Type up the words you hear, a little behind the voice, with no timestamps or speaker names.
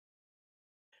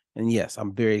And yes,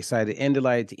 I'm very excited and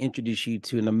delighted to introduce you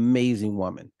to an amazing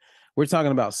woman. We're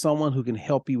talking about someone who can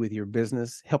help you with your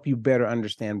business, help you better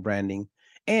understand branding,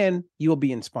 and you'll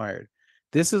be inspired.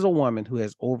 This is a woman who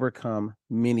has overcome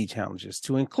many challenges,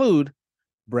 to include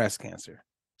breast cancer.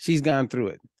 She's gone through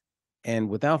it. And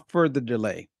without further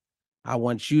delay, I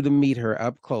want you to meet her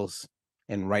up close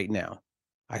and right now.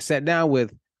 I sat down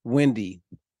with Wendy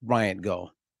Bryant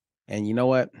Gow. And you know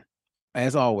what?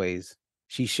 As always,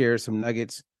 she shares some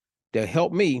nuggets that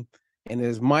help me. And it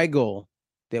is my goal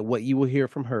that what you will hear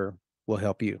from her will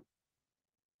help you.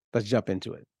 Let's jump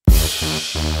into it.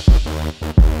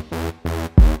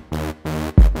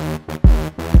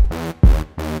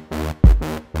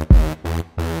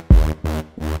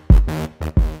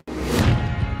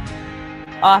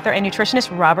 Author and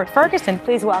nutritionist Robert Ferguson.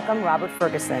 Please welcome Robert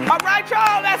Ferguson. All right,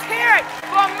 y'all, let's hear it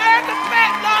for America's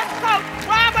Fat Loss Coach,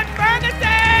 Robert Ferguson!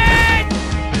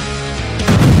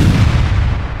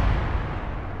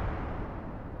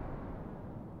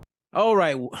 All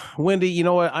right, Wendy, you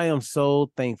know what? I am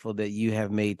so thankful that you have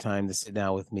made time to sit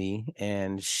down with me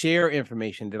and share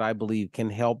information that I believe can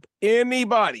help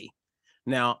anybody.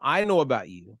 Now, I know about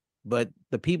you, but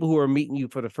the people who are meeting you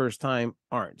for the first time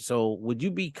aren't. So would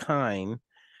you be kind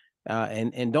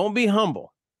and don't be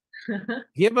humble?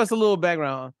 Give us a little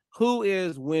background. Who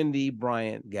is Wendy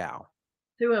Bryant Gow?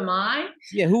 Who am I?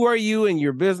 Yeah, who are you and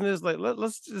your business? Like,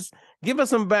 let's just give us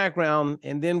some background,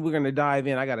 and then we're going to dive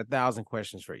in. I got 1,000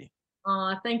 questions for you.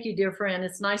 Thank you, dear friend.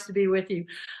 It's nice to be with you.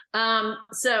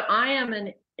 So I am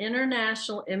an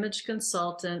international image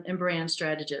consultant and brand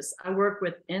strategist. I work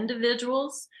with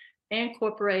individuals and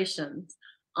corporations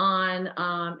on,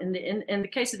 in the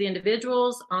case of the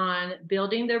individuals, on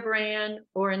building their brand,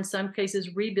 or in some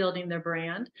cases, rebuilding their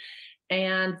brand.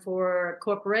 And for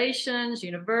corporations,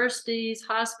 universities,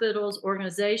 hospitals,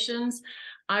 organizations,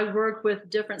 I work with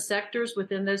different sectors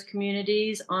within those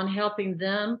communities on helping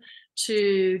them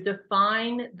to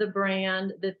define the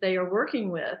brand that they are working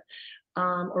with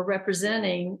or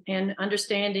representing, and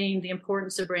understanding the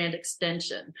importance of brand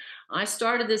extension. I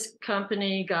started this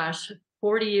company,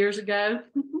 40 years ago,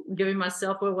 giving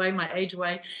myself away, my age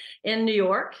away, in New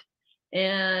York.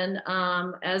 And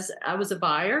as I was a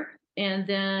buyer, and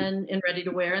then in ready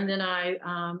to wear, and then I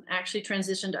actually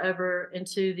transitioned over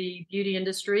into the beauty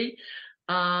industry.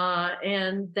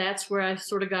 And that's where I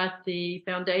sort of got the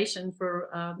foundation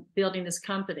for building this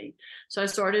company. So I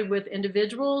started with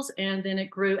individuals, and then it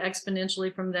grew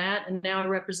exponentially from that. And now I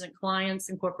represent clients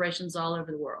and corporations all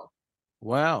over the world.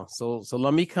 Wow. So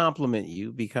let me compliment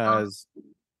you, because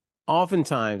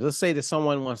oftentimes, let's say that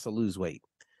someone wants to lose weight.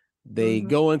 They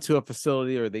go into a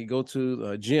facility, or they go to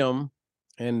a gym,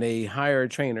 and they hire a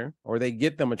trainer, or they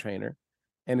get them a trainer,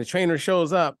 and the trainer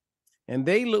shows up and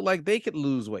they look like they could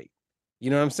lose weight. You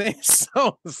know what I'm saying?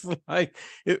 So it's like,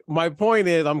 my point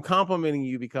is, I'm complimenting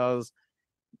you because,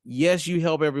 yes, you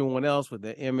help everyone else with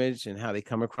their image and how they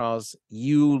come across.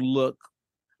 You look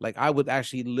like I would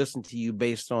actually listen to you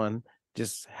based on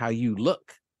just how you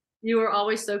look. You are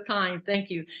always so kind. Thank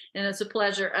you. And it's a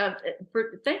pleasure.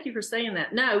 Thank you for saying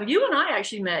that. No, you and I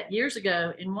actually met years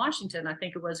ago in Washington. I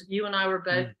think it was. You and I were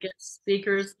both guest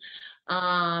speakers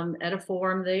at a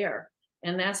forum there.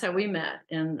 And that's how we met.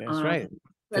 And that's right.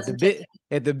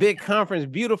 At the big conference,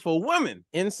 Beautiful Woman,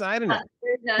 Inside and Out.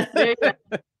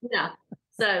 Yeah.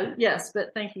 So yes, but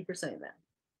thank you for saying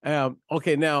that.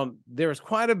 Okay, now there's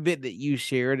quite a bit that you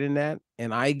shared in that,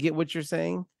 and I get what you're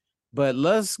saying, but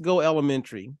let's go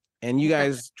elementary. And you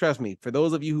guys, trust me, for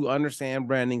those of you who understand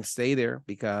branding, stay there,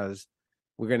 because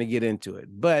we're going to get into it.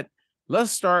 But let's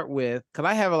start with, because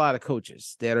I have a lot of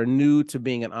coaches that are new to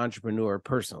being an entrepreneur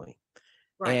personally.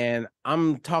 Right. And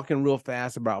I'm talking real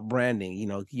fast about branding. You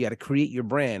know, you got to create your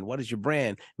brand. What is your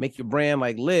brand? Make your brand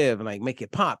like live and like make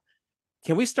it pop.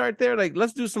 Can we start there? Like,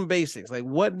 let's do some basics. Like,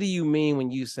 what do you mean when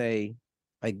you say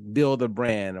like build a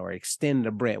brand or extend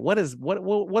a brand? What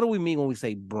do we mean when we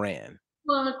say brand?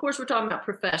 Well, and of course, we're talking about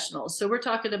professionals. So we're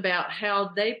talking about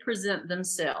how they present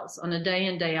themselves on a day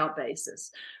in, day out basis.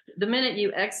 The minute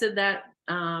you exit that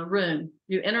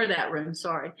you enter that room,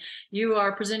 you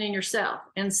are presenting yourself.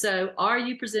 And so are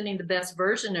you presenting the best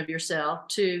version of yourself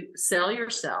to sell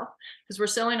yourself? Because we're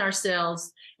selling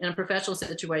ourselves in a professional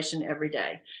situation every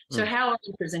day. So how are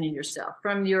you presenting yourself?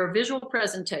 From your visual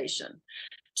presentation,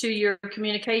 to your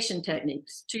communication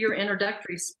techniques, to your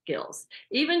introductory skills,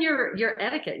 even your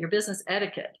etiquette, your business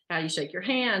etiquette, how you shake your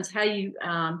hands, how you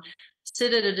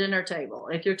sit at a dinner table,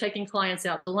 if you're taking clients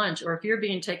out to lunch, or if you're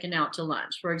being taken out to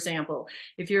lunch. For example,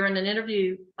 if you're in an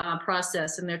interview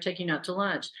process and they're taking you out to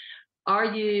lunch, Are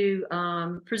you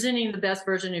presenting the best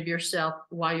version of yourself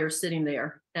while you're sitting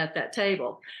there at that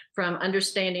table? From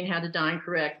understanding how to dine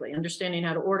correctly, understanding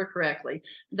how to order correctly,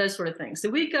 those sort of things. So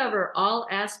we cover all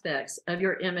aspects of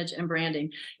your image and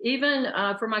branding, even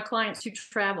for my clients who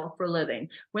travel for a living,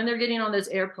 when they're getting on those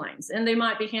airplanes and they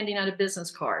might be handing out a business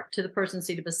card to the person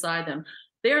seated beside them.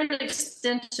 They're an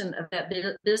extension of that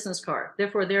business card.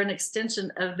 Therefore, they're an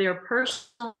extension of their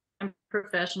personal and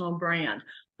professional brand.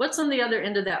 What's on the other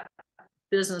end of that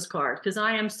business card? Because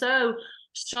I am so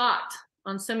shocked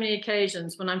on so many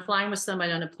occasions when I'm flying with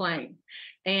somebody on a plane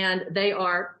and they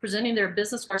are presenting their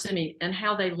business card to me and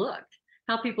how they look,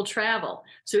 how people travel.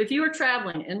 So if you are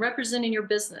traveling and representing your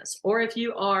business, or if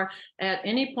you are at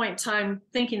any point in time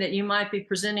thinking that you might be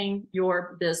presenting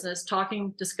your business,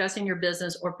 discussing your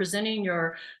business, or presenting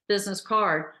your business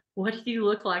card, what do you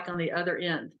look like on the other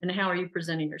end, and how are you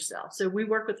presenting yourself? So we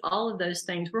work with all of those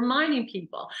things, reminding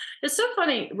people. It's so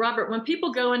funny, Robert, when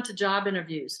people go into job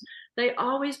interviews, they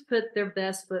always put their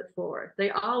best foot forward. They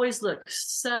always look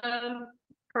so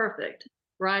perfect,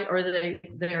 right? Or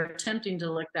they're attempting to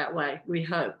look that way, we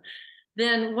hope.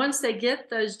 Then once they get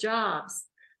those jobs,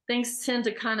 things tend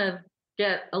to kind of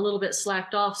get a little bit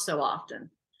slacked off so often,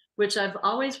 which I've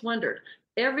always wondered.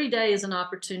 Every day is an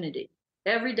opportunity.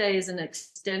 Every day is an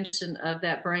extension of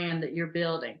that brand that you're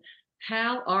building.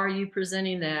 How are you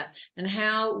presenting that? And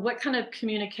what kind of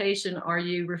communication are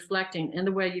you reflecting in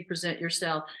the way you present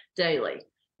yourself daily?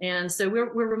 And so we're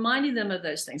reminding them of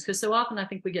those things, because so often I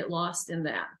think we get lost in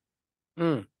that.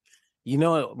 You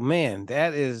know, man,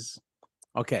 that is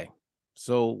okay.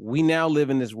 So we now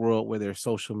live in this world where there's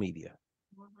social media,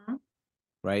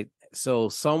 right? So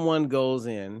someone goes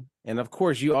in, and of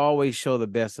course, you always show the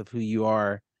best of who you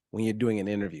are when you're doing an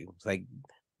interview. It's like,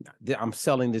 I'm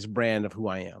selling this brand of who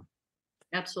I am.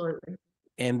 Absolutely.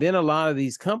 And then a lot of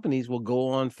these companies will go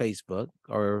on Facebook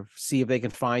or see if they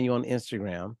can find you on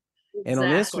Instagram. Exactly. And on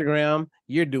Instagram,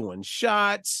 you're doing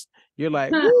shots. You're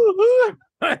like, woo-hoo.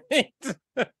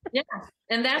 Yeah.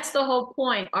 And that's the whole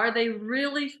point. Are they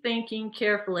really thinking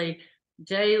carefully,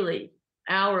 daily,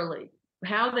 hourly,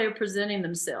 how they're presenting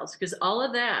themselves? Because all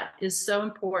of that is so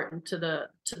important to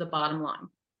the bottom line.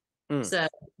 So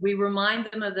we remind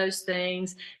them of those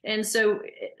things. And so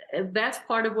that's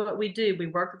part of what we do. We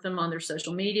work with them on their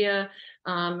social media.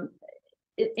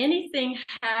 Anything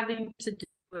having to do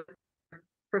with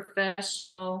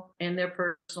professional and their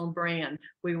personal brand,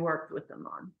 we work with them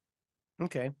on.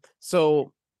 Okay.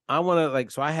 So I want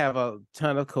to so I have a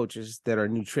ton of coaches that are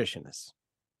nutritionists.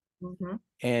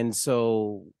 And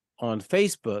so on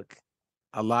Facebook,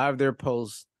 a lot of their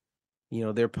posts,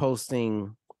 they're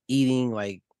posting eating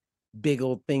like big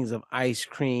old things of ice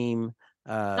cream,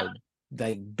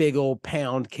 like big old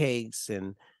pound cakes,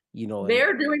 and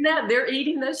they're doing that. They're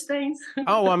eating those things.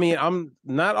 Oh, I mean, I'm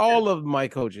not all of my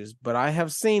coaches, but I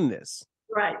have seen this.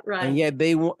 Right. And yet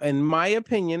they, in my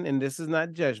opinion, and this is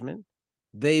not judgment,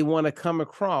 they want to come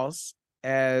across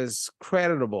as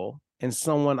credible and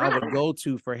someone I would go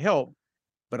to for help.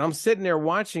 But I'm sitting there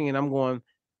watching and I'm going,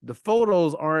 the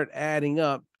photos aren't adding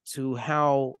up to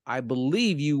how I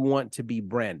believe you want to be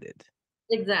branded.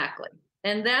 Exactly.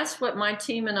 And that's what my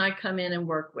team and I come in and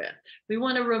work with. We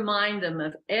want to remind them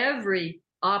of every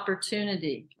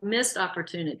opportunity, missed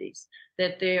opportunities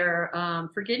that they're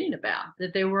forgetting about,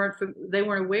 that they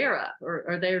weren't aware of,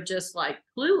 or they're just like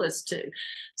clueless to.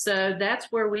 So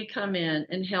that's where we come in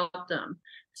and help them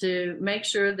to make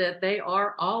sure that they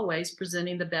are always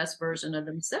presenting the best version of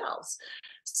themselves.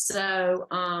 So,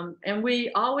 and we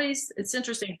always, it's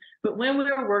interesting, but when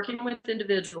we're working with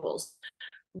individuals,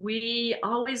 we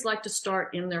always like to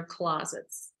start in their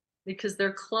closets, because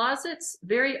their closets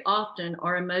very often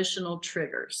are emotional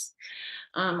triggers.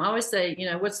 I always say,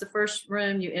 what's the first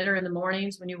room you enter in the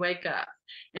mornings when you wake up?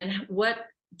 And what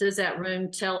does that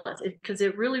room tell us? Because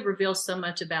it really reveals so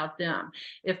much about them.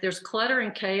 If there's clutter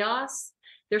and chaos,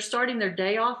 they're starting their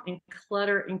day off in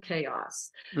clutter and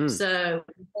chaos. So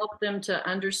we help them to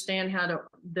understand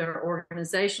their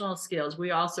organizational skills.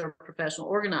 We also are professional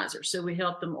organizers. So we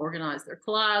help them organize their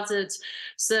closets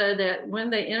so that when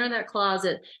they enter that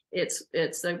closet, it's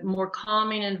a more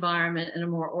calming environment and a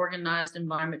more organized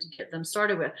environment to get them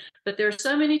started with. But there are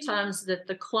so many times that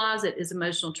the closet is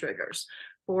emotional triggers.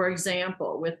 For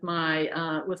example, with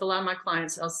a lot of my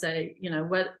clients, I'll say,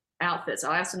 what outfits.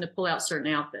 I'll ask them to pull out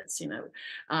certain outfits,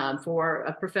 for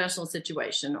a professional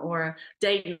situation or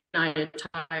date night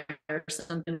attire or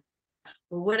something.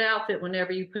 Well, what outfit,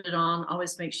 whenever you put it on,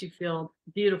 always makes you feel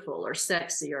beautiful or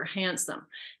sexy or handsome?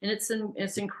 And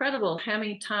it's incredible how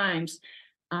many times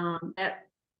that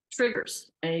triggers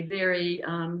a very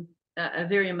a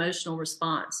very emotional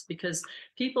response, because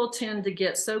people tend to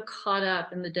get so caught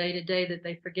up in the day-to-day that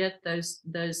they forget those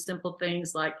simple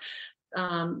things like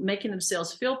making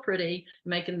themselves feel pretty,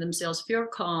 making themselves feel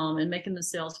calm, and making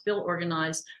themselves feel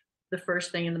organized the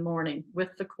first thing in the morning,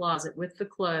 with the closet, with the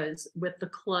clothes, with the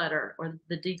clutter or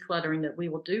the decluttering that we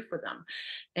will do for them.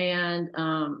 And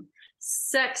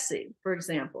sexy, for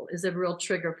example, is a real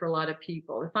trigger for a lot of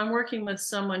people. If I'm working with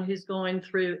someone who's going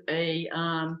through a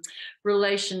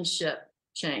relationship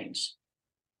change,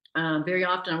 very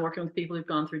often I'm working with people who've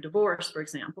gone through divorce, for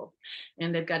example,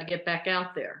 and they've got to get back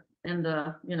out there in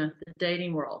the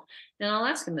dating world. And I'll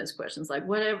ask them those questions like,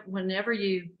 whenever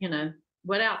you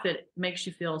what outfit makes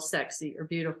you feel sexy or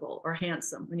beautiful or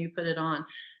handsome when you put it on?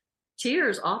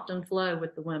 Tears often flow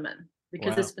with the women,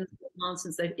 because it's been so long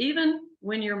since they've, even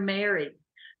when you're married,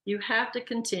 you have to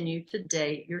continue to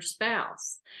date your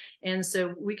spouse. And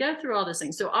so we go through all these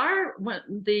things. So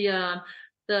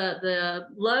the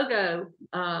logo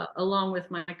along with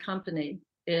my company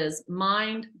is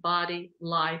mind, body,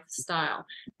 lifestyle,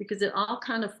 because it all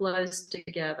kind of flows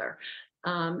together.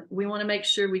 We want to make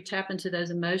sure we tap into those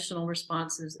emotional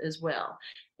responses as well.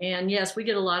 And yes, we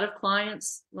get a lot of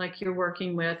clients like you're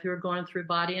working with who are going through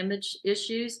body image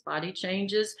issues, body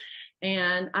changes.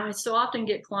 And I so often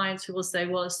get clients who will say,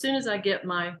 well, as soon as I get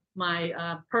my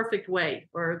perfect weight,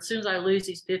 or as soon as I lose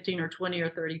these 15 or 20 or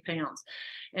 30 pounds.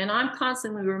 And I'm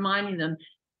constantly reminding them,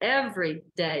 every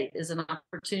day is an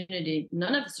opportunity.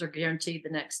 None of us are guaranteed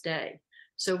the next day.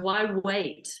 So why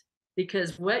wait?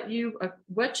 Because what you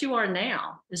are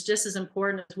now is just as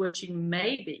important as what you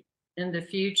may be in the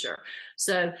future.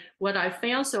 So what I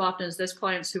found so often is those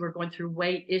clients who are going through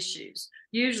weight issues,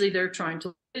 usually they're trying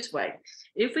to lose weight.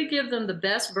 If we give them the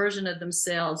best version of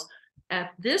themselves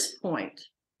at this point,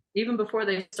 even before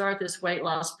they start this weight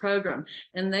loss program,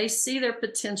 and they see their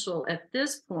potential at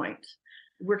this point,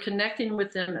 we're connecting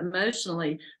with them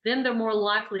emotionally, then they're more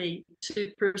likely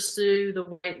to pursue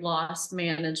the weight loss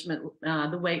management,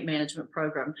 the weight management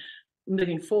program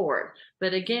moving forward.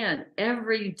 But again,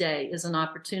 every day is an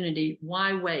opportunity.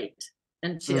 Why wait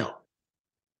until?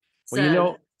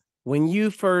 Well, when you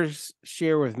first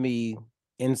share with me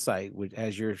insight, which,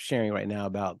 as you're sharing right now,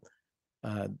 about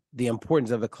the importance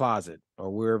of the closet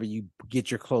or wherever you get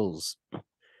your clothes,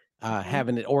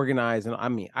 having it organized.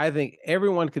 And I think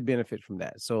everyone could benefit from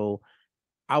that. So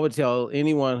I would tell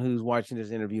anyone who's watching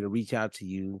this interview to reach out to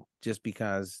you, just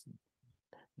because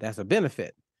that's a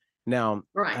benefit. Now,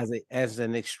 right, as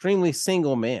an extremely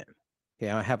single man,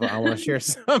 I want to share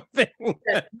something. When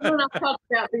I talk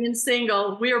about being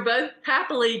single, we are both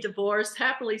happily divorced,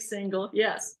 happily single.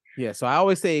 Yes. Yeah. So I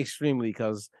always say extremely,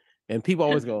 and people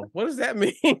always go, what does that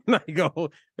mean? I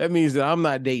go, that means that I'm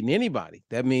not dating anybody.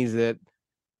 That means that,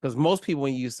 because most people,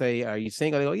 when you say, are you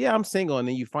single? They go, yeah, I'm single. And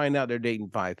then you find out they're dating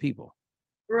 5 people.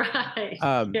 Right.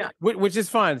 Yeah. Which is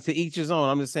fine, to each his own.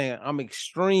 I'm just saying I'm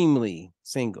extremely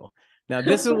single. Now,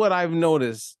 this is what I've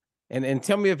noticed, and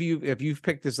tell me if you've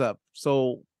picked this up.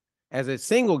 So as a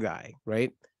single guy,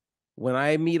 right, when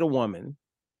I meet a woman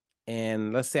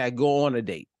and let's say I go on a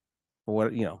date,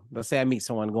 or let's say I meet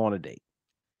someone, go on a date.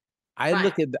 I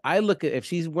look at if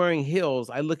she's wearing heels,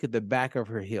 I look at the back of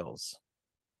her heels.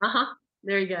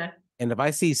 There you go. And if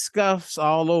I see scuffs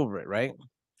all over it, right?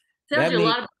 Tells you a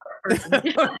lot about a person.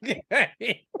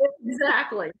 Okay.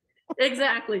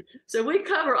 Exactly. So we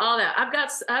cover all that. I've got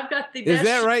the best. Is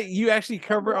that right? You actually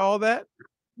cover all that?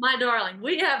 My darling,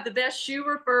 we have the best shoe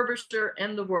refurbisher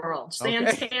in the world,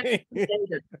 Santana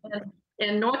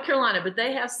in North Carolina, but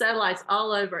they have satellites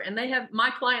all over, and they have,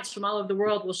 my clients from all over the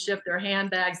world will ship their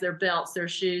handbags, their belts, their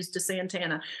shoes to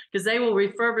Santana, because they will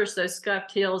refurbish those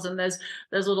scuffed heels and those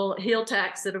little heel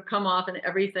tacks that have come off and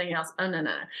everything else. Oh,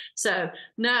 no. So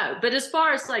no, but as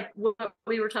far as like what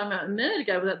we were talking about a minute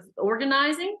ago, that's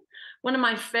organizing, one of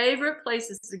my favorite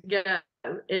places to go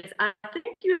is, I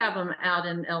think you have them out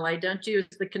in LA, don't you?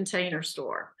 It's the Container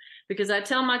Store. Because I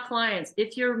tell my clients,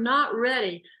 if you're not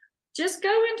ready, just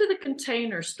go into the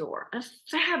Container Store, a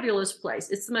fabulous place.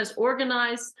 It's the most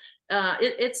organized.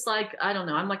 It's like, I don't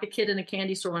know, I'm like a kid in a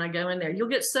candy store when I go in there. You'll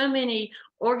get so many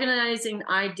organizing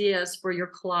ideas for your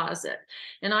closet.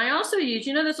 And I also use,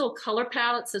 those little color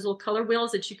palettes, those little color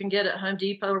wheels that you can get at Home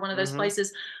Depot or one of those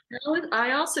places.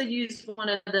 I also use one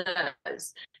of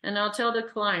those. And I'll tell the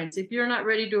clients, if you're not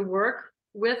ready to work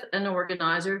with an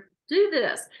organizer, do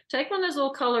this. Take one of those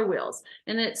little color wheels,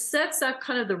 and it sets up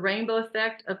kind of the rainbow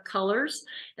effect of colors.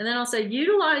 And then I'll say,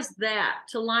 utilize that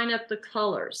to line up the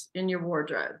colors in your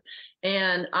wardrobe.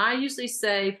 And I usually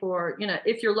say for,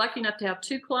 if you're lucky enough to have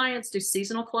 2 clients, do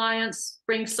seasonal clients,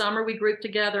 spring, summer, we group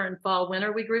together, and fall,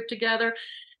 winter, we group together.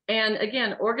 And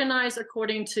again, organize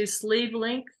according to sleeve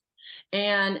length,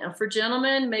 And for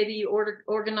gentlemen, maybe you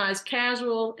organize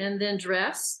casual and then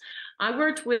dress. I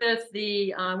worked with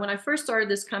when I first started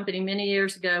this company many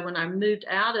years ago, when I moved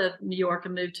out of New York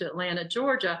and moved to Atlanta,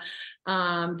 Georgia,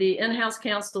 the in-house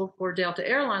counsel for Delta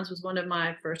Airlines was one of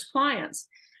my first clients.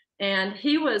 And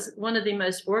he was one of the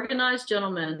most organized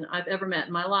gentlemen I've ever met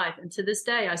in my life. And to this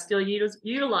day, I still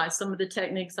utilize some of the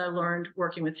techniques I learned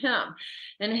working with him.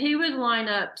 And he would line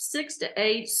up 6 to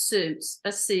 8 suits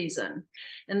a season.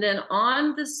 And then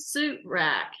on the suit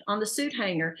rack, on the suit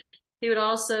hanger, he would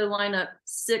also line up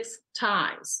 6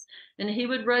 ties. And he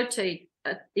would rotate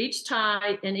each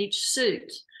tie in each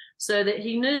suit, so that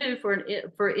he knew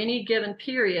for any given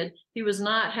period, he was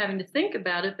not having to think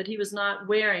about it, but he was not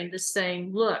wearing the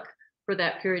same look for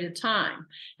that period of time.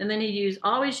 And then he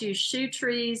always used shoe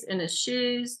trees in his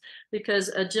shoes, because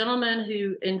a gentleman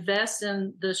who invests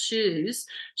in the shoes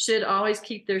should always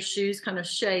keep their shoes kind of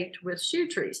shaped with shoe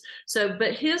trees. So,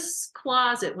 but his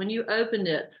closet, when you opened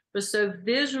it, was so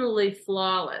visually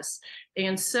flawless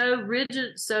and so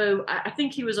rigid. So I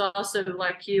think he was also,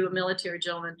 like you, a military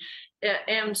gentleman,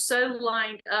 and so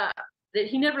lined up that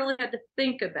he never really had to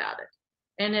think about it.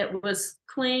 And it was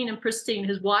clean and pristine.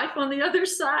 His wife on the other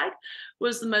side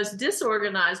was the most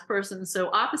disorganized person.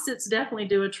 So opposites definitely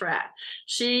do attract.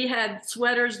 She had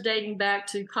sweaters dating back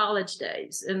to college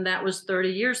days, and that was 30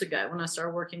 years ago when I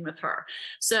started working with her.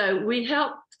 So we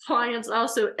help clients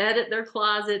also edit their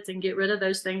closets and get rid of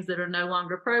those things that are no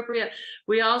longer appropriate.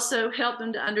 We also help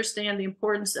them to understand the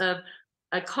importance of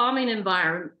a calming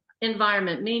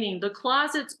environment, meaning the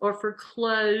closets are for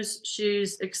clothes,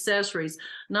 shoes, accessories,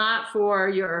 not for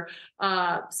your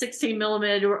 16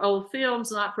 millimeter old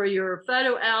films, not for your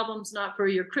photo albums, not for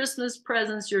your Christmas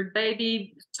presents, your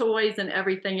baby toys, and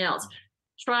everything else.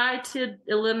 Try to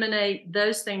eliminate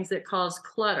those things that cause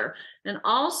clutter. And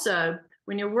also,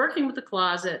 when you're working with the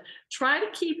closet, try to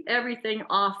keep everything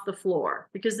off the floor,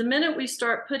 because the minute we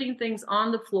start putting things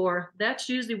on the floor, that's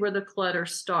usually where the clutter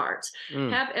starts.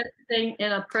 Have everything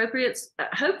in appropriate,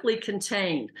 hopefully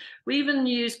contained. We even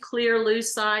use clear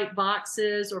lucite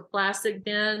boxes or plastic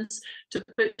bins to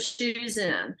put shoes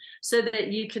in, so that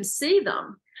you can see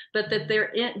them, but that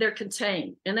they're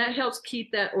contained, and that helps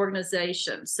keep that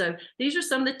organization. So these are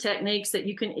some of the techniques that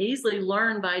you can easily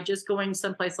learn by just going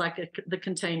someplace like the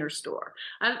Container Store.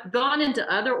 I've gone into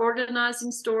other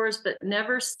organizing stores, but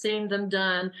never seen them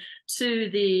done to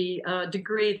the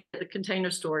degree that the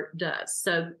Container Store does.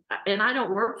 So, and I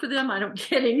don't work for them. I don't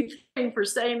get anything for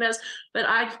saying this, but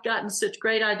I've gotten such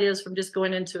great ideas from just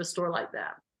going into a store like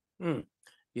that.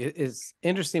 It's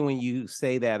interesting when you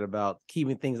say that about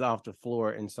keeping things off the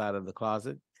floor inside of the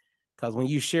closet, because when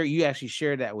you actually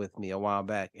shared that with me a while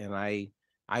back, and I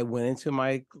went into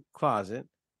my closet,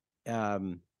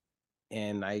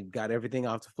 and I got everything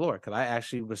off the floor, because I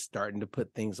actually was starting to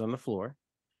put things on the floor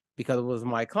because it was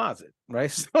my closet,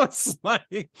 right? So it's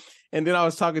like, and then I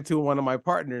was talking to one of my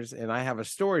partners, and I have a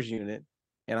storage unit,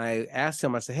 and I asked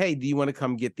him, I said, "Hey, do you want to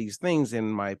come get these things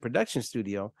in my production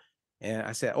studio?" And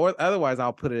I said, "Or otherwise,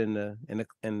 I'll put it in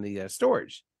the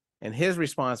storage." And his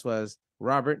response was,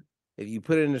 "Robert, if you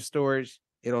put it in the storage,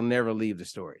 it'll never leave the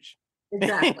storage."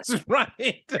 Exactly. That's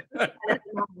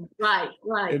right.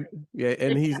 Right.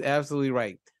 And he's absolutely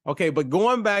right. Okay, but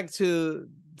going back to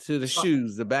the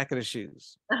shoes, the back of the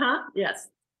shoes. Yes.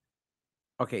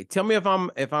 Okay, tell me if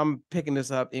I'm picking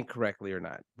this up incorrectly or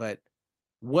not. But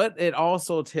what it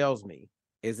also tells me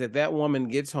is that woman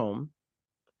gets home,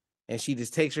 and she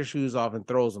just takes her shoes off and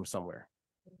throws them somewhere.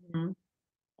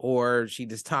 Or she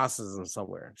just tosses them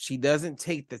somewhere. She doesn't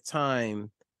take the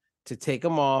time to take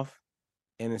them off,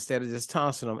 and instead of just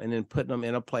tossing them and then putting them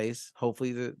in a place,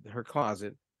 hopefully her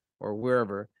closet or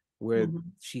wherever, where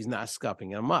she's not scuffing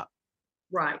them up.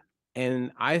 Right.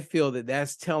 And I feel that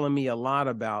that's telling me a lot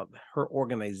about her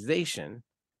organization,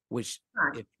 which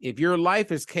if your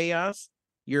life is chaos,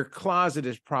 your closet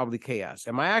is probably chaos.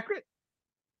 Am I accurate?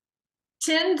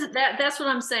 That's what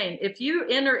I'm saying. If you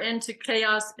enter into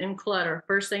chaos and clutter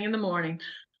first thing in the morning,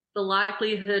 the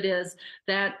likelihood is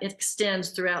that it extends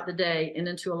throughout the day and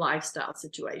into a lifestyle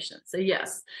situation. So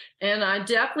yes, and I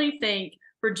definitely think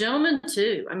for gentlemen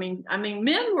too. I mean,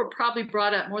 men were probably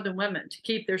brought up more than women to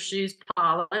keep their shoes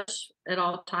polished at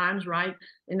all times, right?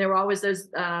 And there were always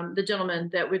those the gentlemen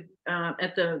that would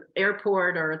at the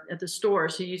airport or at the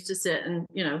stores who used to sit and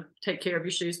take care of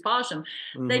your shoes, polish them.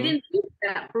 They didn't do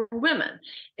that for women.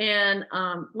 And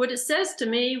what it says to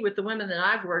me with the women that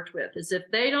I've worked with is if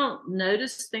they don't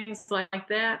notice things like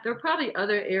that, there are probably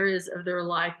other areas of their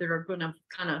life that are going to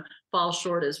kind of fall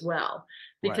short as well,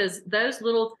 because those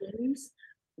little things.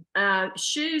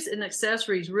 Shoes and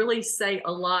accessories really say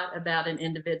a lot about an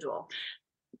individual.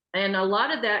 And a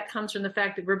lot of that comes from the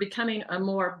fact that we're becoming a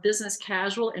more business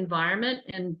casual environment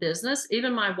in business.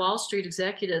 Even my Wall Street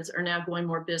executives are now going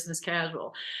more business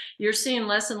casual. You're seeing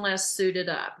less and less suited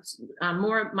up.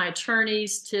 More of my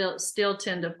attorneys still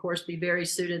tend to, of course, be very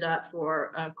suited up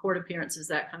for court appearances,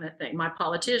 that kind of thing. My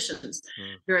politicians,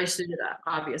 very suited up,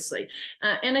 obviously.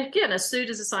 And again, a suit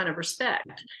is a sign of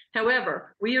respect.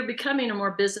 However, we are becoming a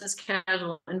more business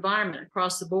casual environment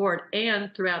across the board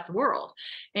and throughout the world.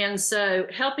 And so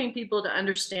helping people to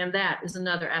understand that is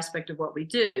another aspect of what we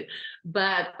do.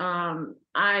 But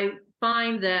I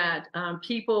find that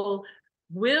people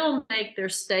will make their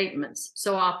statements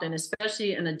so often,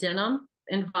 especially in a denim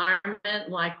environment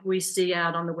like we see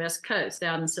out on the West Coast,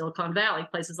 out in Silicon Valley,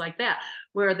 places like that,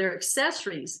 where their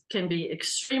accessories can be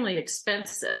extremely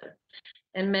expensive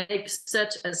and make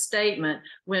such a statement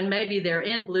when maybe they're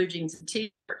in blue jeans and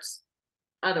t-shirts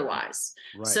otherwise.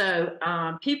 Right.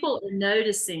 So people are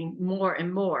noticing more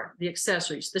and more the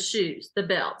accessories, the shoes, the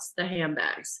belts, the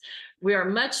handbags. We are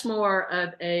much more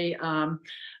of a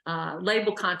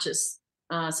label conscious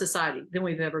society than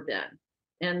we've ever been.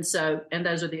 And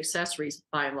those are the accessories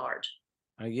by and large.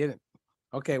 I get it.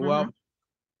 Okay, well,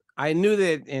 I knew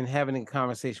that in having a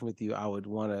conversation with you, I would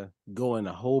want to go in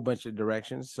a whole bunch of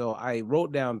directions. So I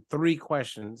wrote down 3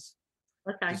 questions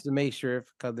just to make sure,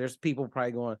 because there's people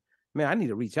probably going, man, I need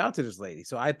to reach out to this lady.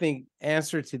 So I think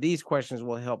answer to these questions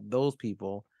will help those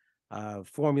people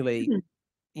formulate,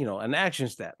 an action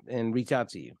step and reach out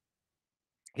to you.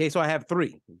 Okay, so I have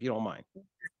 3, if you don't mind.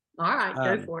 All right,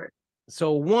 go for it.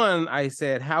 So 1, I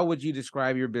said, how would you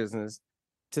describe your business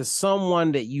to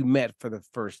someone that you met for the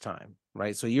first time,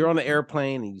 right? So you're on the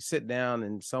airplane and you sit down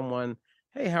and someone,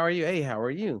 hey, how are you? Hey, how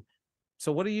are you?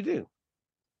 So what do you do?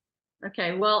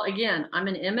 Okay, well, again, I'm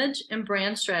an image and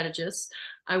brand strategist.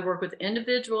 I work with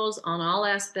individuals on all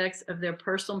aspects of their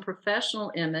personal and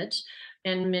professional image,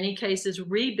 in many cases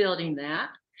rebuilding that.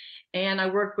 And I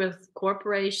work with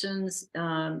corporations,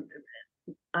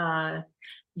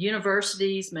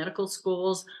 universities, medical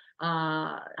schools,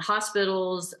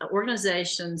 hospitals,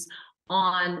 organizations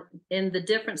in the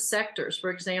different sectors.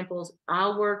 For example,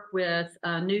 I'll work with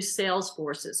new sales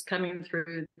forces coming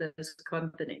through those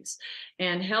companies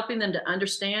and helping them to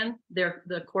understand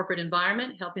the corporate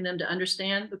environment, helping them to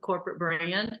understand the corporate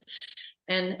brand,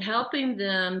 and helping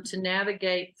them to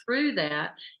navigate through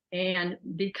that and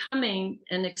becoming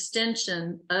an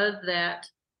extension of that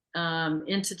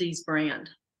entity's brand.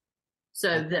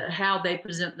 So how they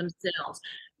present themselves.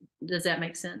 Does that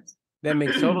make sense? That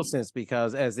makes total sense,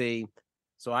 because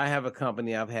so I have a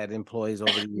company, I've had employees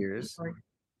over the years,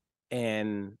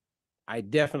 and I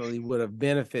definitely would have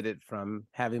benefited from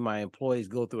having my employees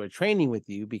go through a training with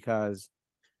you, because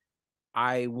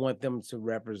I want them to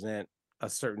represent a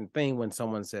certain thing when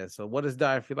someone says, so what is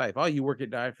Diet Free Life? Oh, you work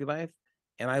at Diet Free Life?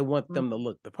 And I want them to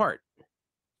look the part.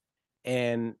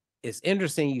 And it's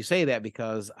interesting you say that,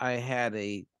 because I had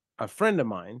a friend of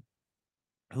mine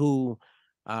who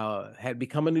had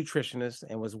become a nutritionist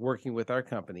and was working with our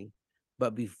company.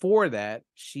 But before that,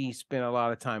 she spent a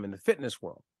lot of time in the fitness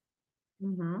world.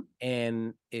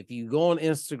 And if you go on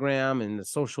Instagram and the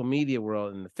social media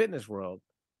world and the fitness world,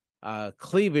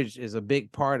 cleavage is a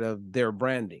big part of their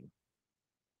branding.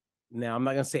 Now, I'm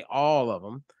not going to say all of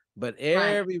them, but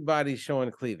everybody's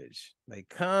showing cleavage. Like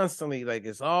constantly, like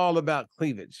it's all about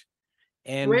cleavage.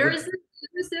 And where is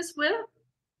this with?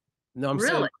 No,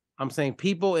 I'm saying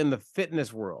people in the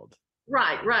fitness world.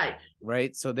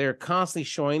 Right. So they're constantly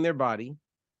showing their body,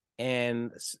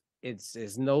 and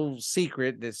it's no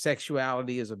secret that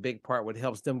sexuality is a big part. What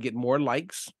helps them get more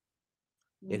likes.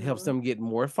 It helps them get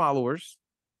more followers.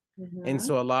 And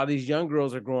so a lot of these young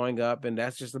girls are growing up, and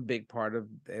that's just a big part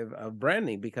of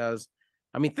branding, because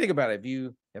I mean, think about it.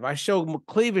 If I show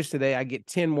cleavage today, I get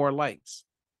 10 more likes.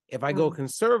 If I go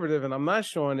conservative and I'm not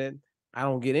showing it, I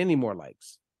don't get any more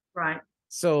likes. Right.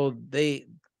 So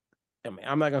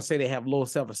I'm not going to say they have low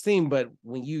self-esteem, but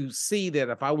when you see that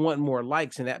if I want more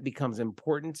likes and that becomes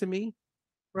important to me,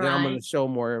 then I'm going to show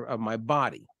more of my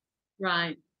body.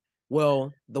 Right.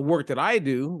 Well, the work that I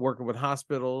do, working with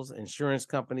hospitals, insurance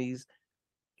companies,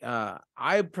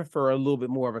 I prefer a little bit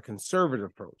more of a conservative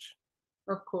approach.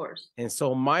 Of course. And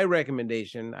so my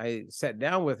recommendation, I sat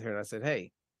down with her and I said,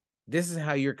 hey, this is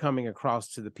how you're coming across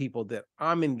to the people that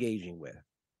I'm engaging with.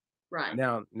 Right.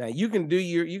 Now you can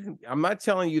I'm not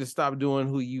telling you to stop doing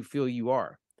who you feel you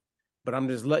are, but I'm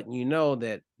just letting you know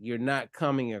that you're not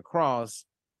coming across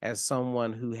as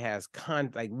someone who has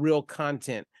real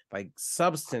content, like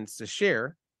substance to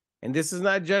share. And this is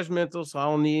not judgmental, so I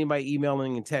don't need anybody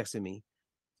emailing and texting me,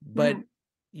 but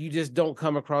you just don't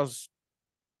come across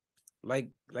like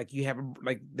you have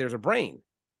there's a brain.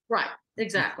 Right.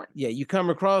 Exactly. Yeah, you come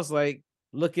across like,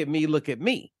 look at me, look at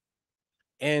me.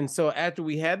 And so after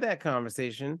we had that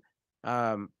conversation,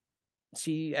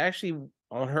 she actually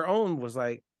on her own was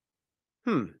like,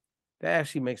 that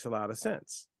actually makes a lot of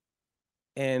sense.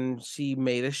 And she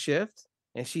made a shift,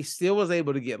 and she still was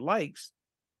able to get likes,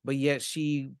 but yet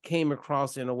she came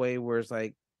across in a way where it's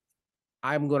like,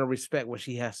 I'm going to respect what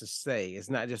she has to say. It's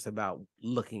not just about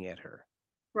looking at her.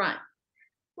 Right.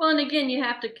 Well, and again, you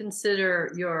have to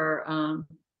consider your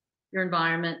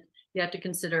environment. You have to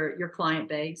consider your client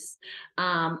base.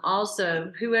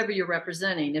 Also, whoever you're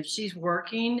representing, if she's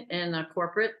working in a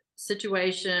corporate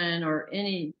situation or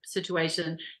any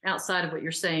situation outside of what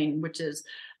you're saying, which is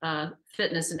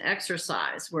fitness and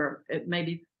exercise, where it may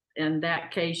be in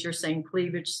that case, you're saying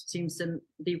cleavage seems to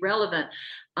be relevant.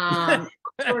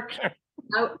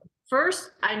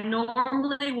 First, I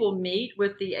normally will meet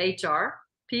with the HR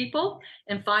people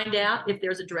and find out if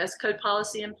there's a dress code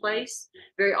policy in place.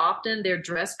 Very often their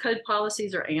dress code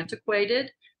policies are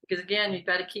antiquated because, again, you've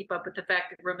got to keep up with the fact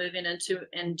that we're moving into,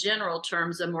 in general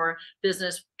terms, a more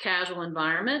business casual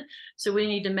environment. So we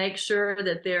need to make sure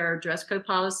that their dress code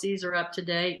policies are up to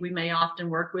date. We may often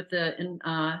work with the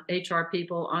HR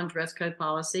people on dress code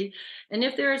policy. And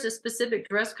if there is a specific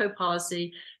dress code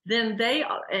policy, then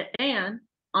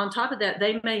on top of that,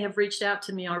 they may have reached out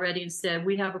to me already and said,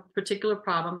 we have a particular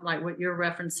problem, like what you're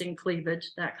referencing,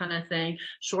 cleavage, that kind of thing,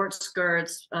 short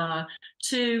skirts,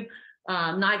 to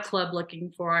nightclub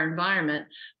looking for our environment.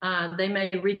 They may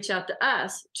reach out to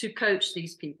us to coach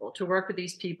these people, to work with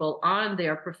these people on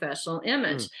their professional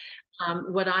image.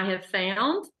 What I have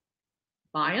found,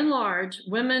 by and large,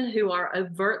 women who are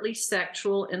overtly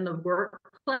sexual in the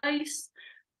workplace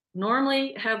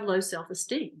normally have low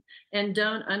self-esteem and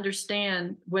don't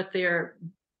understand what they are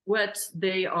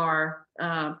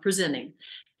presenting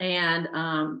and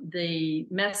the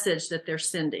message that they're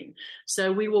sending.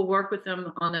 So we will work with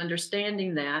them on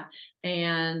understanding that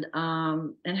and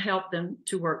help them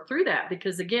to work through that,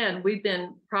 because again, we've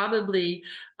been probably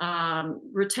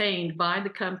retained by the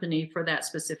company for that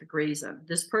specific reason.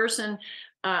 This person,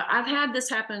 I've had this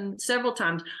happen several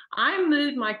times. I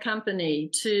moved my company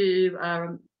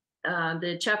to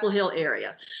the Chapel Hill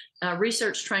area.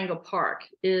 Research Triangle Park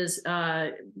is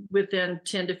within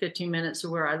 10 to 15 minutes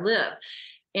of where I live.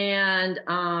 And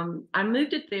I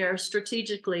moved it there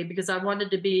strategically because I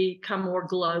wanted to become more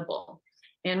global.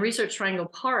 And Research Triangle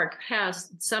Park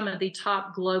has some of the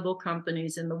top global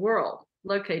companies in the world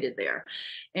located there.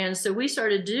 And so we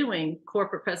started doing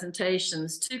corporate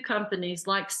presentations to companies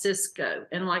like Cisco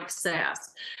and like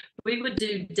SAS. We would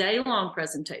do day-long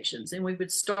presentations, and we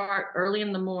would start early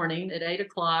in the morning at 8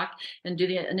 o'clock and do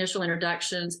the initial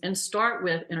introductions and start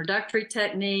with introductory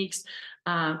techniques,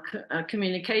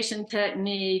 communication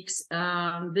techniques,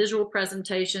 visual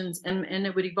presentations, and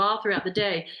it would evolve throughout the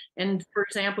day. And for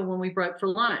example, when we broke for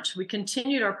lunch, we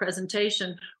continued our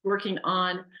presentation working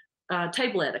on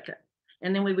table etiquette.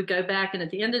 And then we would go back, and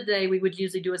at the end of the day, we would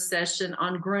usually do a session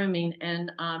on grooming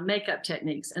and makeup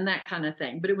techniques and that kind of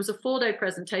thing. But it was a full day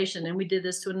presentation, and we did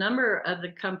this to a number of the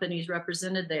companies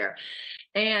represented there.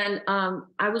 And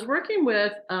I was working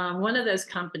with one of those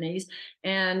companies,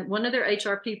 and one of their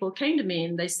HR people came to me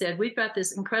and they said, we've got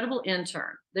this incredible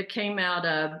intern that came out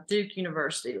of Duke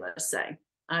University, let's say.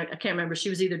 I can't remember.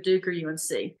 She was either Duke or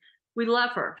UNC. We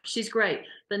love her. She's great,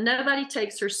 but nobody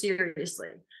takes her seriously,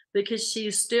 because she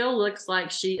still looks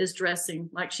like she is dressing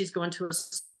like she's going to a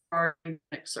sorority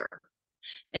mixer.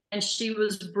 And she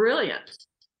was brilliant.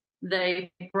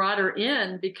 They brought her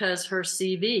in because her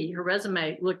CV, her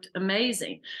resume looked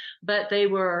amazing, but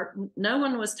no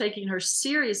one was taking her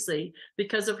seriously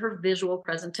because of her visual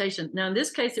presentation. Now, in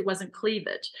this case, it wasn't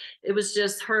cleavage. It was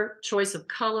just her choice of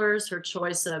colors, her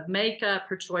choice of makeup,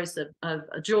 her choice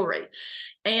of jewelry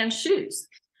and shoes.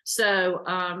 So,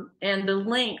 and the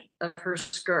length of her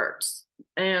skirts.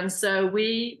 And so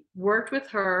we worked with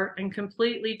her and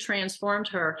completely transformed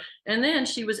her. And then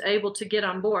she was able to get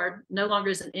on board, no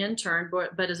longer as an intern,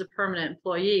 but as a permanent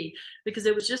employee, because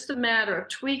it was just a matter of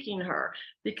tweaking her,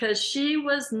 because she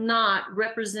was not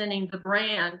representing the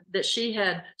brand that she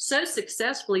had so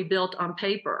successfully built on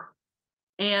paper.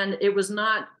 And it was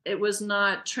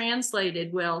not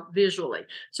translated well visually.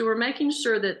 So we're making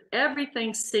sure that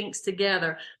everything syncs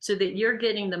together so that you're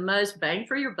getting the most bang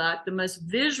for your buck, the most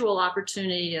visual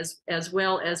opportunity, as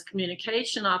well as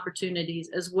communication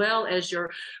opportunities, as well as your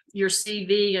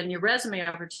CV and your resume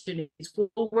opportunities.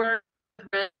 We'll work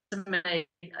with resume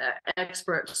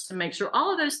experts to make sure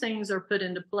all of those things are put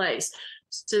into place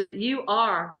so that you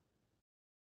are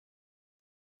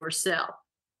yourself.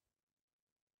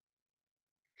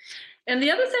 And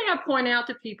the other thing I point out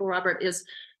to people, Robert, is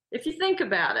if you think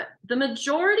about it, the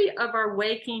majority of our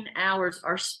waking hours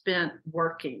are spent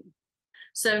working.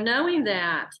 So knowing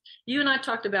that, you and I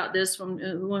talked about this when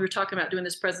we were talking about doing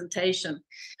this presentation,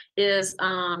 is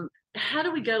how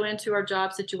do we go into our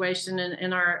job situation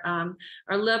and our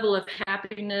level of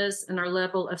happiness and our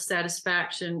level of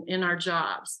satisfaction in our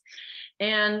jobs.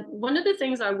 And one of the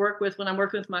things I work with when I'm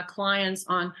working with my clients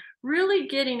on really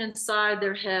getting inside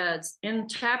their heads and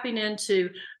tapping into,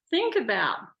 think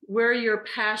about where your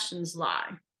passions lie,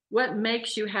 what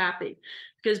makes you happy.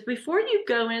 Because before you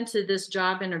go into this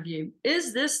job interview,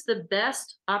 is this the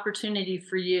best opportunity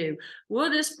for you?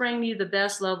 Will this bring you the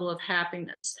best level of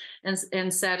happiness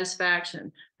and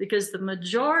satisfaction? Because the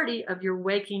majority of your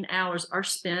waking hours are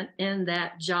spent in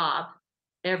that job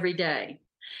every day.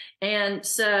 And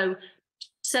so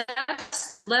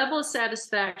level of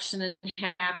satisfaction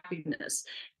and happiness.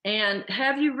 And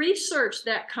have you researched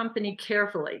that company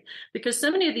carefully? Because so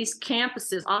many of these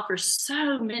campuses offer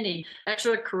so many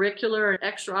extracurricular and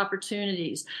extra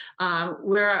opportunities.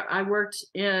 Where I worked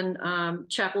in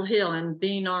Chapel Hill and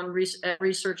being on at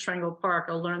Research Triangle Park,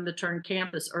 I learned the term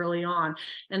campus early on.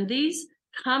 And these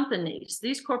companies,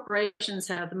 these corporations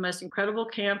have the most incredible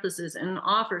campuses and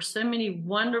offer so many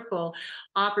wonderful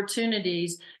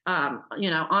opportunities,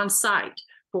 on site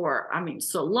for,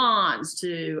 salons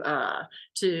to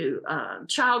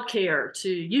childcare, to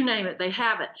you name it, they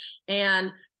have it.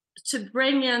 And to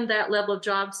bring in that level of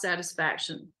job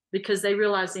satisfaction, because they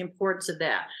realize the importance of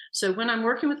that. So when I'm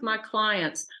working with my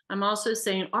clients, I'm also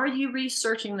saying, are you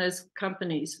researching those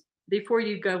companies before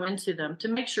you go into them to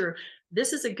make sure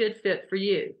this is a good fit for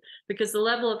you? Because the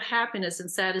level of happiness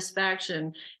and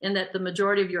satisfaction in that the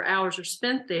majority of your hours are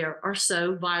spent there are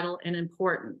so vital and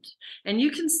important. And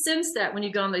you can sense that when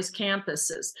you go on these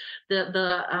campuses.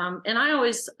 And I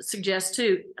always suggest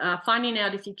too, finding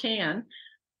out, if you can,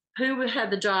 who had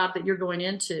the job that you're going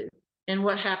into and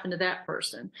what happened to that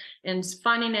person, and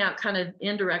finding out kind of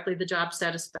indirectly the job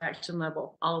satisfaction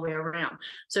level all the way around.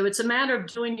 So it's a matter of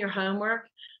doing your homework,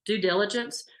 due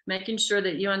diligence, making sure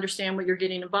that you understand what you're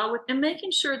getting involved with, and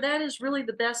making sure that is really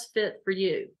the best fit for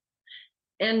you.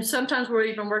 And sometimes we're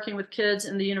even working with kids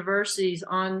in the universities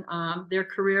on their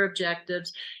career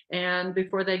objectives, and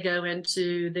before they go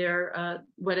into their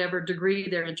whatever degree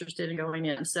they're interested in going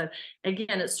in. So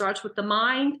again, it starts with the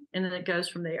mind, and then it goes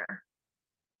from there.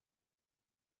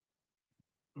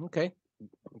 Okay,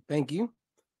 thank you.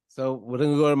 So we're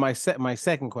going to go to my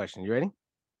second question. You ready?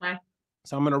 Bye.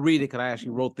 So I'm going to read it because I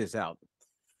actually wrote this out.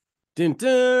 Dun,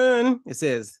 dun. It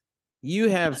says, you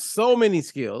have so many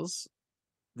skills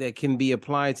that can be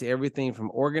applied to everything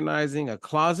from organizing a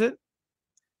closet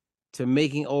to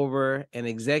making over an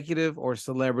executive or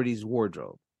celebrity's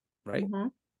wardrobe, right? Mm-hmm.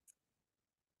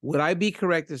 Would I be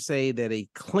correct to say that a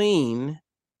clean,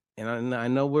 and I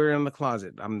know we're in the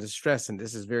closet, I'm just stressing,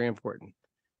 this is very important,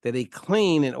 that a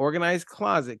clean and organized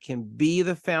closet can be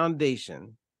the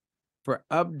foundation for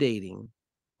updating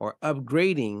or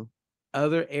upgrading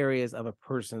other areas of a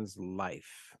person's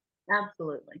life?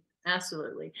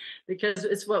 Absolutely. Because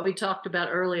it's what we talked about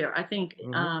earlier. I think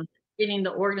getting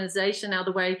the organization out of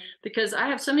the way, because I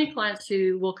have so many clients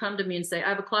who will come to me and say, I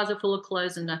have a closet full of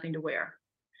clothes and nothing to wear.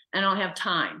 I don't have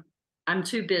time. I'm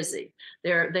too busy.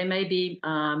 They may be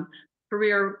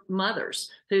career mothers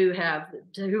who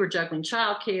are juggling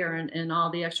childcare and all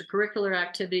the extracurricular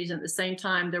activities, and at the same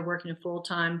time they're working a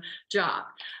full-time job.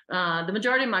 The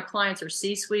majority of my clients are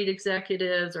C-suite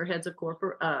executives or heads of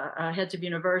corporate, heads of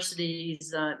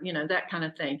universities, that kind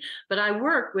of thing. But I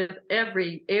work with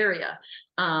every area.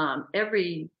 I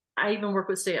even work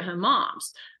with stay-at-home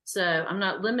moms. So I'm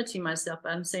not limiting myself.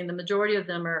 I'm saying the majority of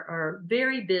them are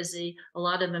very busy. A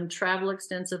lot of them travel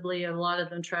extensively. A lot of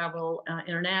them travel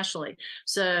internationally.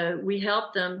 So we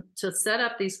help them to set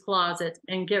up these closets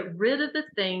and get rid of the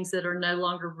things that are no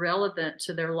longer relevant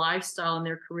to their lifestyle and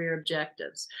their career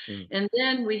objectives. And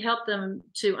then we help them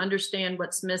to understand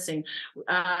what's missing.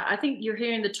 I think you're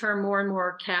hearing the term more and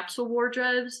more, capsule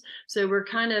wardrobes. So we're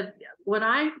kind of, what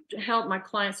I help my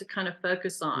clients to kind of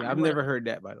focus on. Yeah, I've never heard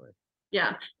that, by the way.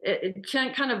 Yeah, it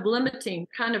can kind of limiting,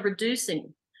 kind of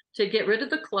reducing to get rid of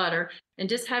the clutter and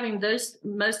just having those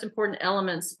most important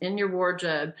elements in your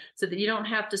wardrobe so that you don't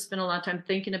have to spend a lot of time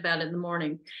thinking about it in the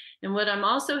morning. And what I'm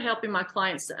also helping my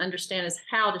clients to understand is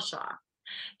how to shop,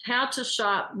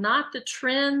 not the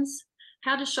trends,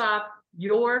 how to shop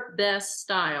your best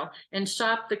style and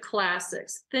shop the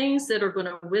classics, things that are going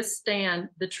to withstand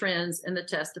the trends and the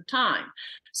test of time,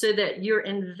 so that you're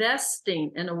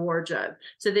investing in a wardrobe,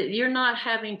 so that you're not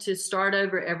having to start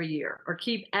over every year or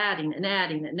keep adding and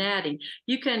adding and adding.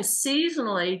 You can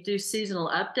seasonally do seasonal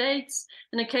updates,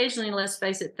 and occasionally, let's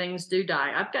face it, things do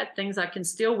die. I've got things I can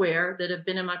still wear that have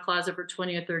been in my closet for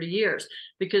 20 or 30 years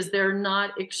because they're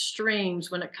not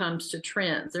extremes when it comes to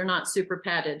trends. They're not super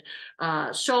padded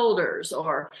shoulders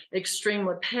or extreme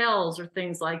lapels or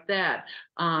things like that,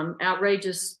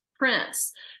 outrageous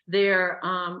prints.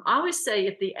 I always say,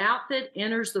 if the outfit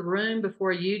enters the room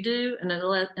before you do, and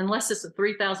unless it's a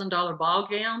 $3,000 ball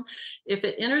gown, if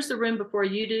it enters the room before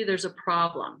you do, there's a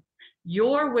problem.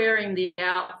 You're wearing the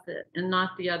outfit and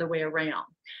not the other way around.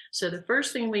 So the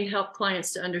first thing we help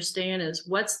clients to understand is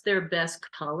what's their best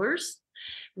colors,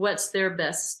 what's their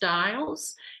best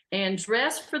styles, and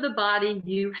dress for the body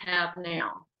you have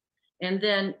now. And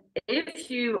then if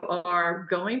you are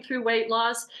going through weight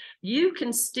loss, you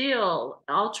can still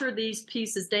alter these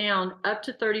pieces down up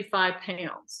to 35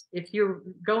 pounds. If you're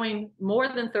going more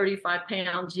than 35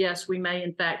 pounds, yes, we may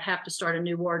in fact have to start a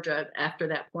new wardrobe after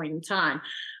that point in time.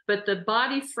 But the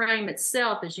body frame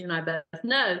itself, as you and I both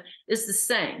know, is the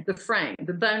same. The frame,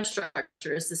 the bone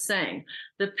structure is the same.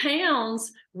 The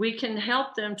pounds, we can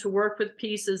help them to work with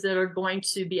pieces that are going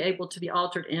to be able to be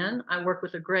altered in. I work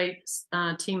with a great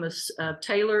team of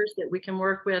tailors that we can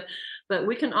work with, but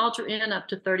we can alter in up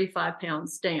to 35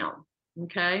 pounds down,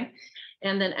 okay?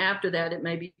 And then after that, it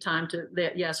may be time to,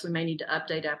 yes, we may need to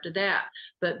update after that.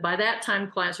 But by that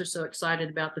time, clients are so excited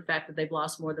about the fact that they've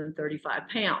lost more than 35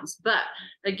 pounds. But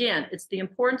again, it's the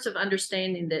importance of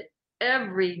understanding that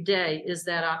every day is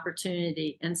that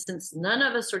opportunity. And since none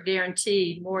of us are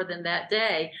guaranteed more than that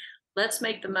day, let's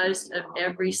make the most of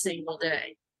every single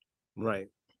day. Right.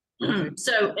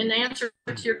 So in answer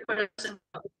to your question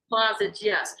about closets,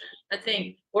 yes, I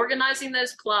think organizing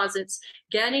those closets,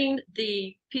 getting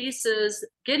the pieces,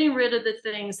 getting rid of the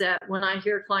things that when I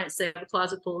hear clients say, I have a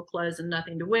closet full of clothes and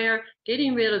nothing to wear,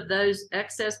 getting rid of those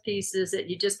excess pieces that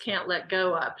you just can't let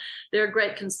go of. There are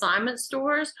great consignment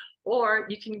stores, or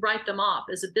you can write them off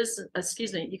as a business,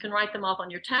 you can write them off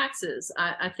on your taxes.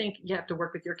 I think you have to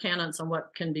work with your accountants on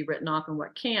what can be written off and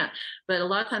what can't. But a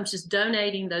lot of times just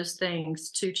donating those things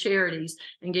to charities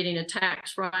and getting a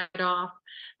tax write-off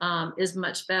is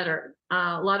much better.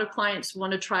 A lot of clients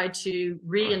want to try to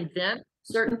reinvent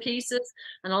certain pieces.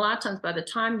 And a lot of times by the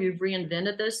time you've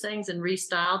reinvented those things and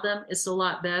restyled them, it's a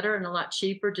lot better and a lot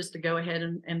cheaper just to go ahead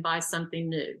and buy something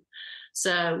new.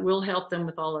 So we'll help them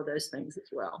with all of those things as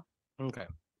well. Okay.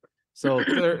 So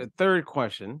third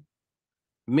question.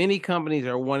 Many companies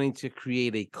are wanting to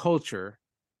create a culture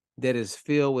that is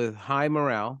filled with high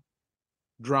morale,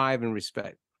 drive, and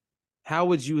respect. How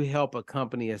would you help a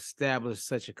company establish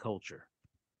such a culture?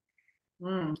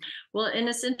 Well, and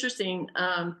it's interesting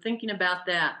thinking about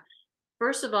that.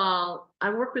 First of all,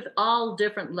 I work with all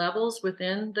different levels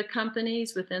within the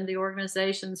companies, within the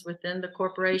organizations, within the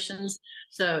corporations.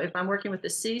 So if I'm working with the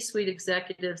C-suite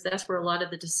executives, that's where a lot of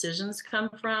the decisions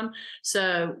come from.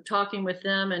 So talking with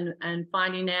them and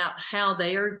finding out how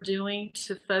they are doing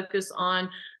to focus on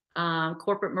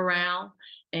corporate morale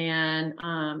and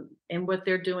what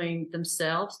they're doing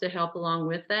themselves to help along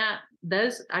with that.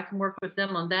 Those, I can work with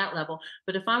them on that level.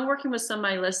 But if I'm working with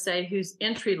somebody, let's say, who's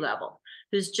entry level,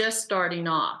 who's just starting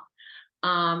off,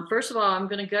 first of all, I'm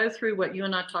going to go through what you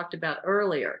and I talked about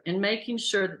earlier and making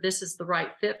sure that this is the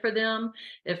right fit for them.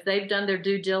 If they've done their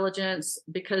due diligence,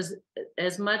 because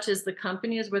as much as the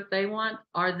company is what they want,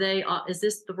 is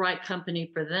this the right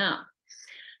company for them?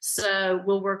 So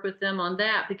we'll work with them on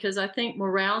that, because I think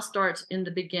morale starts in the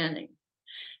beginning.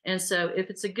 And so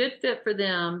if it's a good fit for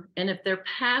them, and if their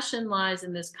passion lies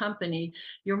in this company,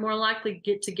 you're more likely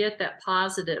to get that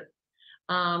positive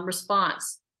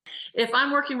response. If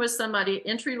I'm working with somebody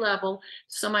entry level,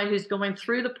 somebody who's going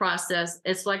through the process,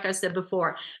 it's like I said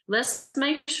before, let's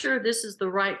make sure this is the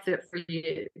right fit for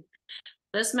you.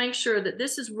 Let's make sure that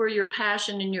this is where your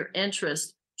passion and your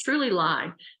interest truly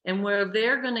lie, and where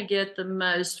they're going to get the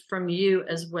most from you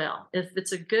as well, if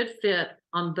it's a good fit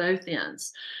on both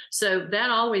ends. So that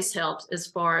always helps as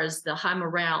far as the high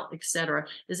morale, et cetera,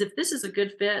 is if this is a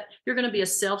good fit, you're going to be a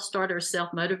self-starter, a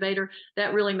self-motivator.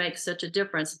 That really makes such a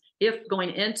difference. If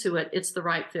going into it, it's the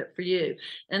right fit for you.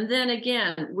 And then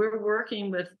again, we're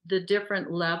working with the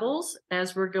different levels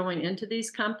as we're going into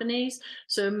these companies.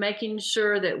 So making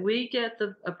sure that we get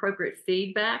the appropriate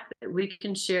feedback that we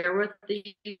can share with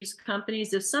these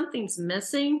companies. If something's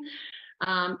missing,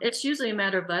 It's usually a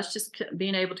matter of us just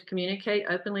being able to communicate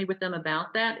openly with them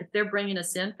about that. If they're bringing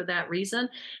us in for that reason,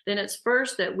 then it's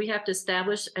first that we have to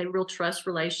establish a real trust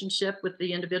relationship with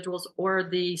the individuals or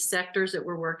the sectors that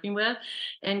we're working with,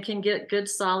 and can get good,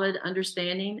 solid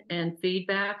understanding and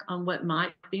feedback on what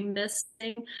might be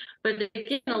missing. But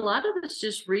again, a lot of it's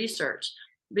just research,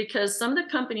 because some of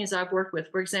the companies I've worked with,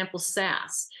 for example,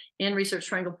 SAS in Research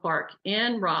Triangle Park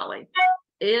in Raleigh,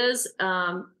 has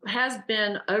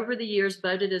been over the years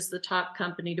voted as the top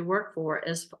company to work for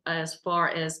as far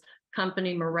as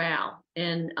company morale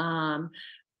and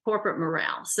corporate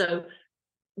morale. So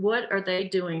what are they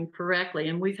doing correctly?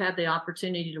 And we've had the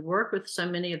opportunity to work with so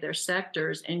many of their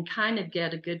sectors and kind of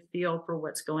get a good feel for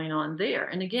what's going on there.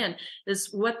 And again,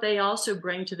 is what they also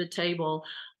bring to the table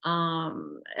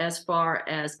as far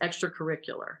as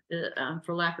extracurricular,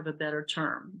 for lack of a better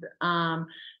term.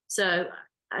 So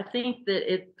I think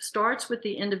that it starts with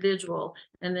the individual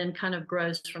and then kind of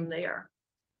grows from there.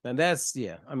 And that's,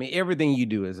 yeah, I mean, everything you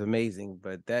do is amazing,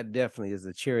 but that definitely is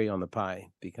the cherry on the pie,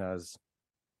 because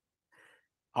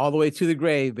all the way to the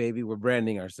grave, baby, we're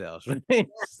branding ourselves. Right?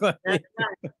 That's right.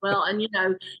 Well, and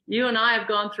you and I have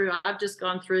I've just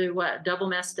gone through double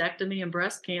mastectomy and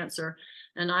breast cancer.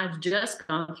 And I've just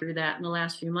gone through that in the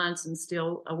last few months and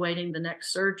still awaiting the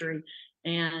next surgery.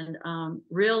 And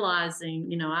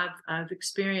realizing, I've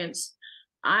experienced,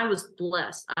 I was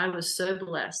blessed. I was so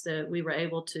blessed that we were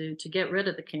able to get rid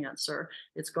of the cancer.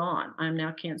 It's gone. I'm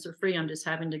now cancer free. I'm just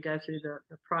having to go through the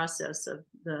process of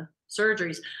the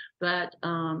surgeries. But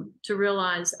to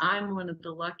realize I'm one of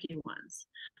the lucky ones.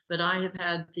 But I have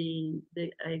had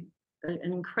an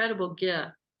incredible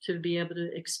gift to be able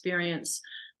to experience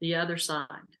the other side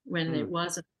when it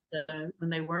wasn't,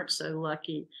 when they weren't so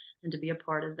lucky, and to be a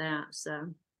part of that. So,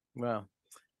 well,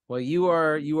 you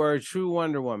are a true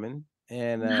Wonder Woman,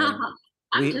 and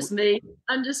I'm just me.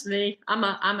 I'm just me. I'm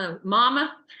a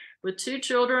mama with 2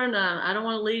 children. I don't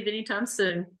want to leave anytime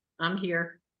soon. I'm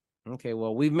here. Okay,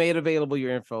 well, we've made available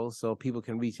your info so people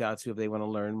can reach out to you if they want to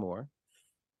learn more.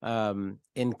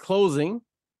 In closing,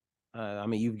 I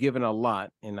mean, you've given a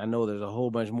lot, and I know there's a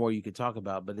whole bunch more you could talk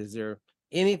about, but is there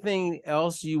anything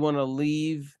else you want to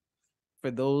leave for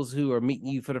those who are meeting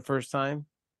you for the first time?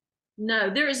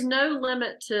 No, there is no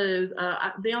limit to,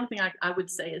 the only thing I would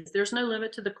say is there's no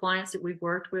limit to the clients that we've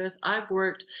worked with.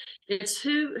 It's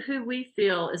who we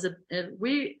feel is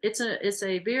it's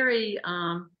a very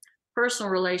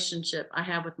personal relationship I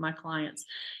have with my clients.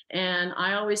 And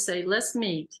I always say, let's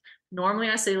meet. Normally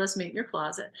I say, let's meet in your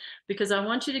closet, because I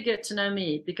want you to get to know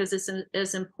me, because it's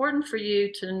as important for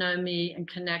you to know me and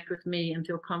connect with me and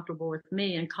feel comfortable with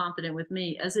me and confident with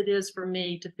me as it is for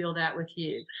me to feel that with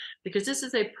you, because this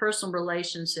is a personal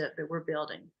relationship that we're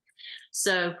building.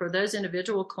 So for those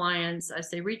individual clients, I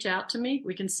say, reach out to me.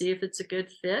 We can see if it's a good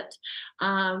fit.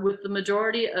 With the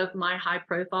majority of my high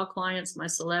profile clients, my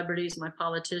celebrities, my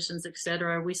politicians, et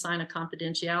cetera, we sign a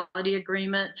confidentiality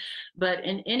agreement. But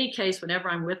in any case, whenever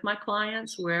I'm with my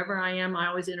clients, wherever I am, I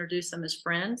always introduce them as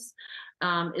friends.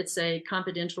 It's a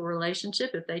confidential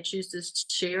relationship. If they choose to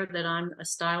share that I'm a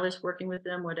stylist working with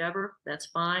them, whatever, that's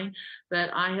fine.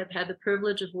 But I have had the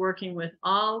privilege of working with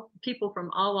all people from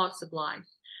all walks of life.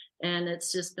 And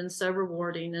it's just been so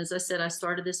rewarding. As I said, I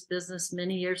started this business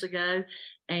many years ago,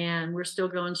 and we're still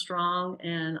going strong.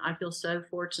 And I feel so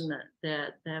fortunate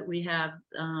that we have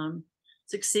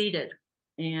succeeded,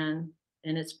 and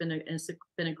it's been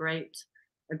a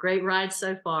great ride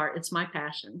so far. It's my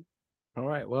passion. All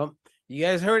right. Well, you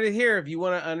guys heard it here. If you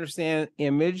want to understand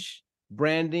image,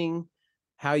 branding,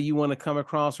 how you want to come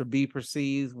across or be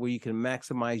perceived, where you can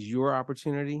maximize your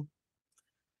opportunity,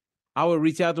 I would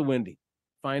reach out to Wendy.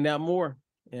 Find out more.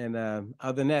 And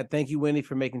other than that, thank you, Wendy,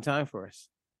 for making time for us.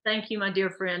 Thank you, my dear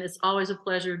friend. It's always a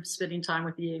pleasure spending time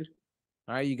with you.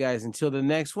 All right, you guys, until the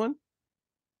next one,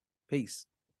 peace.